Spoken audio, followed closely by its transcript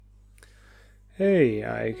Hey,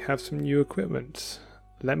 I have some new equipment.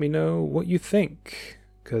 Let me know what you think,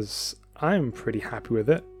 because I'm pretty happy with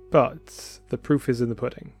it, but the proof is in the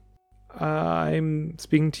pudding. I'm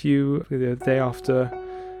speaking to you the day after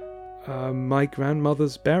my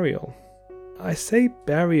grandmother's burial. I say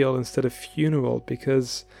burial instead of funeral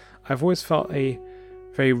because I've always felt a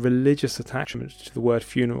very religious attachment to the word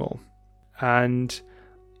funeral, and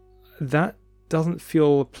that doesn't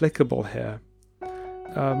feel applicable here.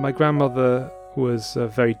 My grandmother was a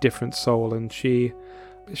very different soul, and she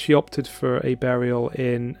opted for a burial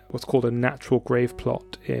in what's called a natural grave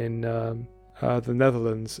plot in the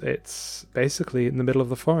Netherlands. It's basically in the middle of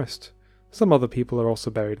the forest. Some other people are also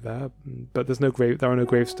buried there, but there are no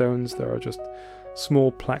gravestones. There are just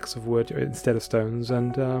small plaques of wood instead of stones,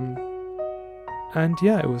 and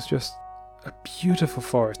yeah, it was just a beautiful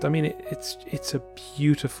forest. I mean, it's a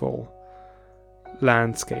beautiful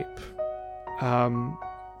landscape.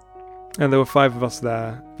 And there were 5 of us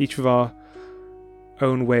there, each with our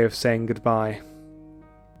own way of saying goodbye.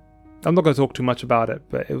 I'm not going to talk too much about it,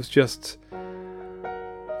 but it was just,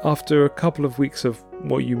 after a couple of weeks of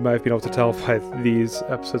what you may have been able to tell by these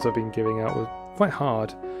episodes I've been giving out was quite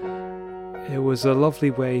hard, it was a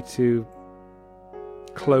lovely way to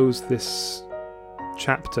close this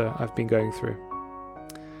chapter I've been going through.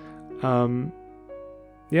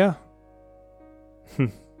 Yeah.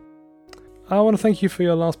 I want to thank you for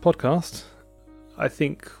your last podcast. I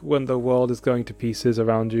think when the world is going to pieces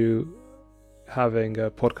around you, having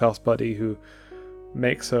a podcast buddy who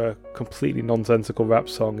makes a completely nonsensical rap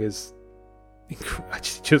song is it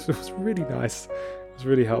was really nice. It was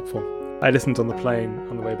really helpful. I listened on the plane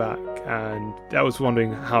on the way back, and I was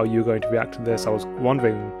wondering how you were going to react to this. I was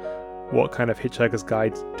wondering what kind of Hitchhiker's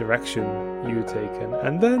Guide direction you had taken,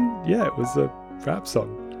 and then it was a rap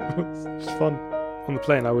song. It was just fun. On the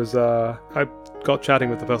plane, I got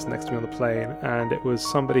chatting with the person next to me on the plane, and it was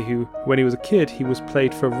somebody who, when he was a kid, he was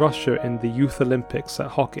played for Russia in the Youth Olympics at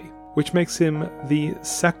hockey, which makes him the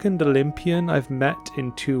second Olympian I've met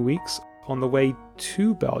in 2 weeks. On the way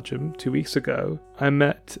to Belgium 2 weeks ago, I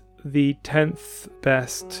met the 10th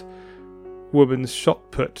best women's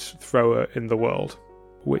shot put thrower in the world,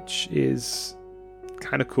 which is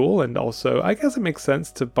kind of cool. And also, I guess it makes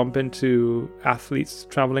sense to bump into athletes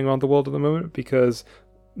traveling around the world at the moment because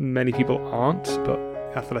many people aren't, but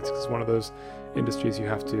athletics is one of those industries you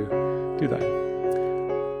have to do that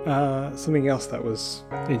in. Something else that was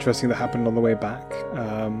interesting that happened on the way back,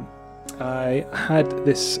 I had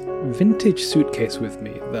this vintage suitcase with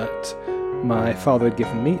me that my father had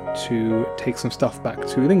given me to take some stuff back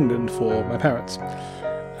to England for my parents.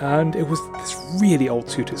 And it was this really old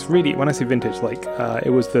suitcase. Really, when I say vintage,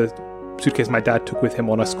 it was the suitcase my dad took with him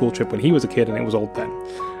on a school trip when he was a kid, and it was old then.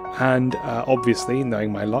 And obviously,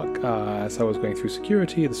 knowing my luck, as I was going through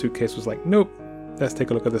security, the suitcase was like, nope, let's take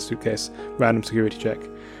a look at this suitcase. Random security check.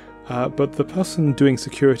 But the person doing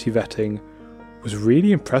security vetting was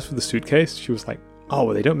really impressed with the suitcase. She was like, oh,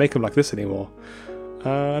 well, they don't make them like this anymore.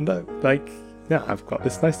 And I've got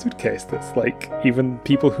this nice suitcase that's like even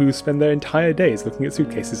people who spend their entire days looking at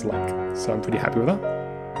suitcases like. So I'm pretty happy with that.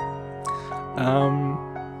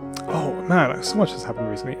 Oh man, so much has happened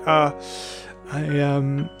recently. I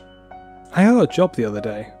had a job the other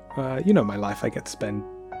day. My life, I get to spend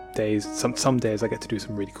days, some days I get to do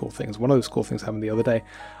some really cool things. One of those cool things happened the other day.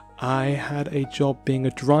 I had a job being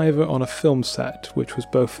a driver on a film set, which was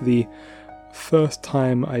both the first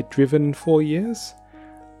time I'd driven in 4 years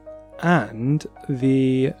and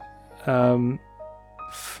the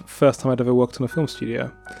first time I'd ever worked on a film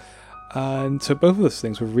studio. And so both of those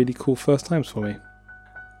things were really cool first times for me.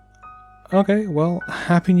 Okay, well,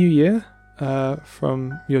 Happy New Year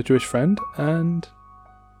from your Jewish friend, and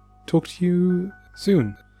talk to you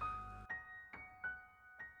soon.